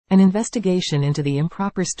An investigation into the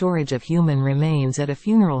improper storage of human remains at a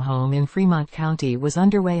funeral home in Fremont County was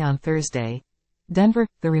underway on Thursday. Denver,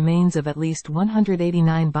 the remains of at least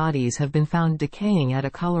 189 bodies have been found decaying at a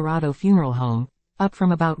Colorado funeral home, up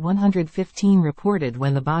from about 115 reported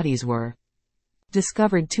when the bodies were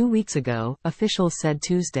discovered 2 weeks ago, officials said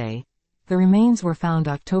Tuesday. The remains were found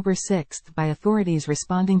October 6 by authorities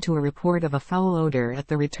responding to a report of a foul odor at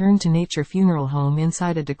the Return to Nature funeral home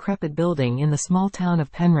inside a decrepit building in the small town of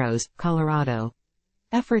Penrose, Colorado.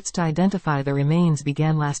 Efforts to identify the remains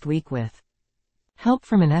began last week with help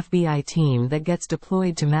from an FBI team that gets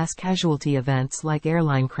deployed to mass casualty events like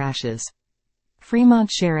airline crashes. Fremont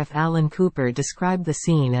Sheriff Allen Cooper described the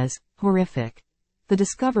scene as horrific. The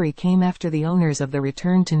discovery came after the owners of the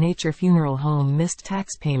Return to Nature funeral home missed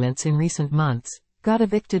tax payments in recent months, got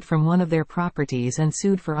evicted from one of their properties and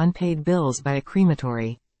sued for unpaid bills by a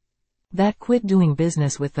crematory that quit doing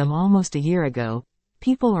business with them almost a year ago.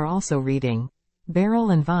 People are also reading. Beryl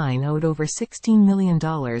and Vine owed over $16 million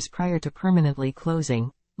prior to permanently closing.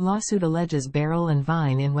 Lawsuit alleges Beryl and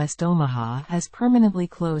Vine in West Omaha has permanently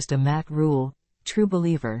closed. A Matt Rule, true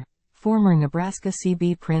believer. Former Nebraska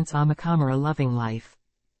CB Prince Amakamara loving life.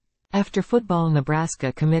 After football,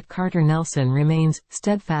 Nebraska commit Carter Nelson remains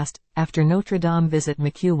steadfast after Notre Dame visit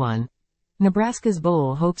McEwen. Nebraska's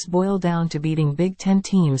bowl hopes boil down to beating Big Ten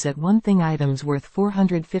teams at one thing: items worth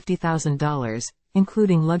 $450,000,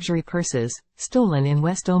 including luxury purses, stolen in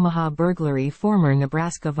West Omaha burglary. Former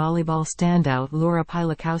Nebraska volleyball standout Laura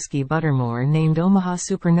Pilakowski Buttermore named Omaha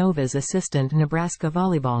Supernovas assistant. Nebraska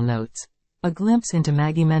volleyball notes. A glimpse into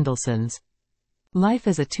Maggie Mendelson's life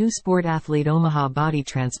as a two-sport athlete. Omaha body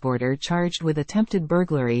transporter charged with attempted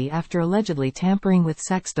burglary after allegedly tampering with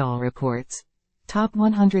sex doll reports. Top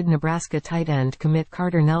 100 Nebraska tight end commit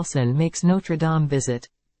Carter Nelson makes Notre Dame visit.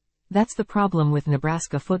 That's the problem with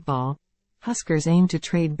Nebraska football. Huskers aim to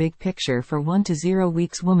trade big picture for 1-0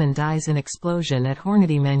 weeks. Woman dies in explosion at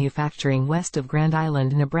Hornady Manufacturing west of Grand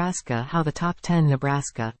Island, Nebraska. How the top 10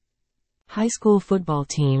 Nebraska high school football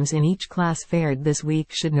teams in each class fared this week.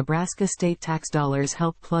 Should Nebraska state tax dollars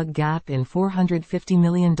help plug gap in $450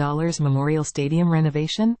 million Memorial Stadium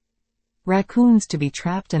renovation? Raccoons to be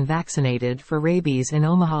trapped and vaccinated for rabies in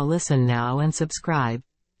Omaha. Listen now and subscribe.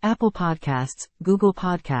 Apple Podcasts, Google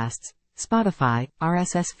Podcasts, Spotify,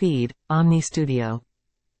 RSS feed, Omni Studio.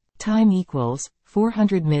 Time equals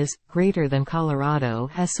 400 ms. Greater than. Colorado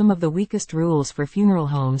has some of the weakest rules for funeral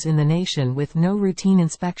homes in the nation, with no routine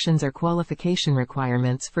inspections or qualification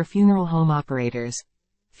requirements for funeral home operators.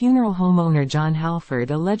 Funeral home owner John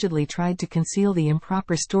Halford allegedly tried to conceal the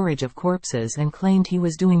improper storage of corpses and claimed he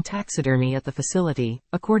was doing taxidermy at the facility,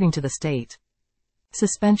 according to the state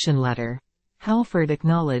suspension letter. Halford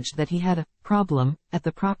acknowledged that he had a problem at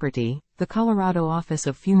the property, the Colorado Office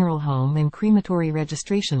of Funeral Home and Crematory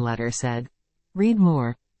registration letter said. Read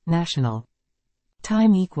more. National.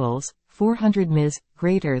 Time equals 400 ms.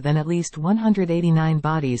 Greater than. At least 189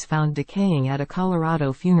 bodies found decaying at a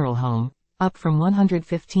Colorado funeral home, up from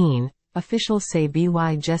 115, officials say.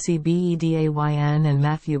 B.Y. Jesse Bedayn and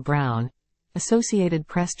Matthew Brown. Associated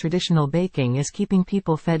Press. Traditional baking is keeping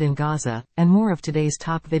people fed in Gaza, and more of today's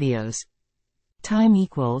top videos. Time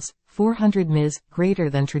equals 400 ms. Greater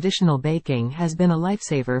than. Traditional baking has been a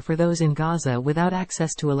lifesaver for those in Gaza without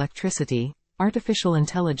access to electricity. Artificial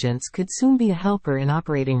intelligence could soon be a helper in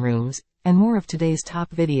operating rooms, and more of today's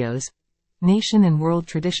top videos. Nation and world.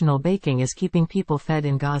 Traditional baking is keeping people fed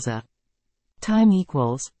in Gaza. Time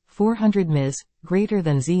equals 400 ms. Greater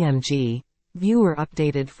than. ZMG. Viewer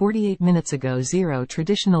updated 48 minutes ago. 0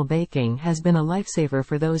 Traditional baking has been a lifesaver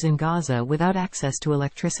for those in Gaza without access to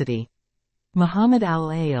electricity. Muhammad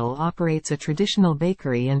Al-Ail operates a traditional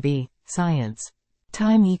bakery in B. Science.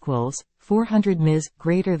 Time equals 400 ms.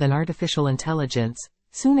 Greater than. Artificial intelligence,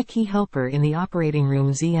 soon a key helper in the operating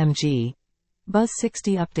room. ZMG. Buzz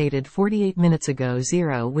 60 updated 48 minutes ago.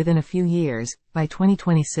 0 Within a few years, by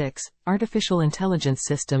 2026, artificial intelligence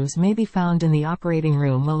systems may be found in the operating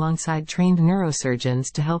room alongside trained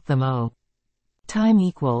neurosurgeons to help them. Time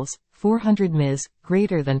equals 400 ms.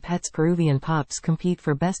 Greater than. Pets. Peruvian pups compete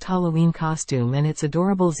for best Halloween costume and it's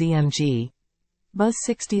adorable. ZMG. Buzz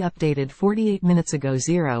 60 updated 48 minutes ago.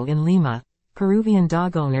 0 In Lima, Peruvian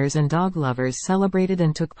dog owners and dog lovers celebrated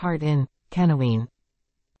and took part in Canoween,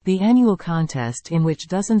 the annual contest in which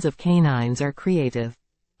dozens of canines are creative.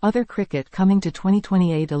 Other cricket coming to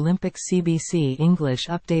 2028 Olympics. CBC English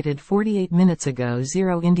updated 48 minutes ago.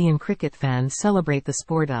 0 Indian cricket fans celebrate the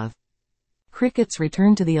sport of cricket's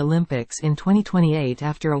return to the Olympics in 2028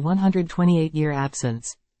 after a 128-year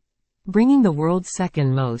absence, bringing the world's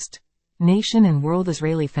second most nation and world.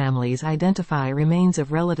 Israeli families identify remains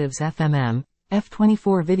of relatives. FMM,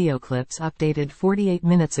 F24 video clips updated 48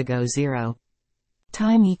 minutes ago. 0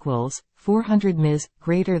 time equals 400 ms,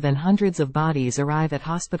 greater than hundreds of bodies arrive at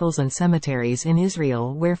hospitals and cemeteries in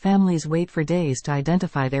Israel where families wait for days to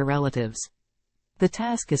identify their relatives. The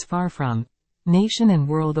task is far from nation and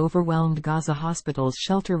world overwhelmed. Gaza hospitals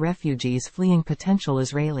shelter refugees fleeing potential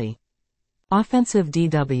Israeli offensive.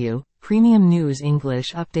 DW Premium News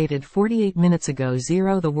English updated 48 minutes ago.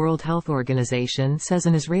 0 The World Health Organization says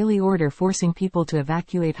an Israeli order forcing people to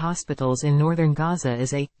evacuate hospitals in northern Gaza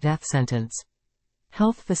is a death sentence.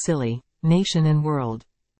 Health facility, nation and world.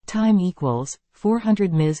 Time equals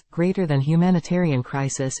 400 ms, greater than humanitarian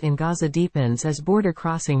crisis in Gaza deepens as border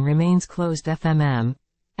crossing remains closed.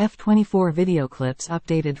 F24 video clips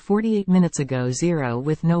updated 48 minutes ago. 0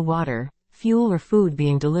 With no water, fuel or food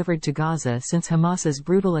being delivered to Gaza since Hamas's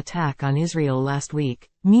brutal attack on Israel last week,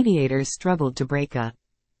 mediators struggled to break a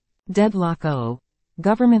deadlock.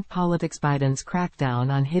 Government politics. Biden's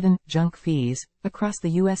crackdown on hidden junk fees across the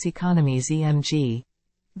U.S. economy. ZMG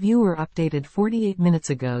viewer updated 48 minutes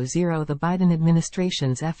ago. 0 The Biden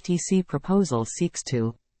administration's FTC proposal seeks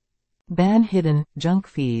to ban hidden junk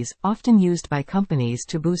fees, often used by companies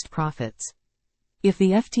to boost profits. If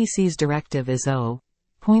the FTC's directive is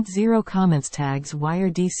 0.0 comments. Tags Wire.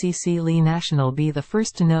 DCC Lee National. Be the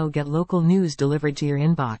first to know. Get local news delivered to your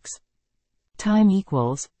inbox. Time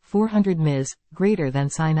equals 400 ms, greater than.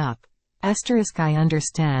 Sign up. I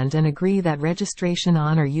understand and agree that registration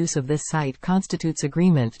on or use of this site constitutes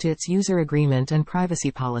agreement to its user agreement and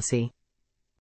privacy policy.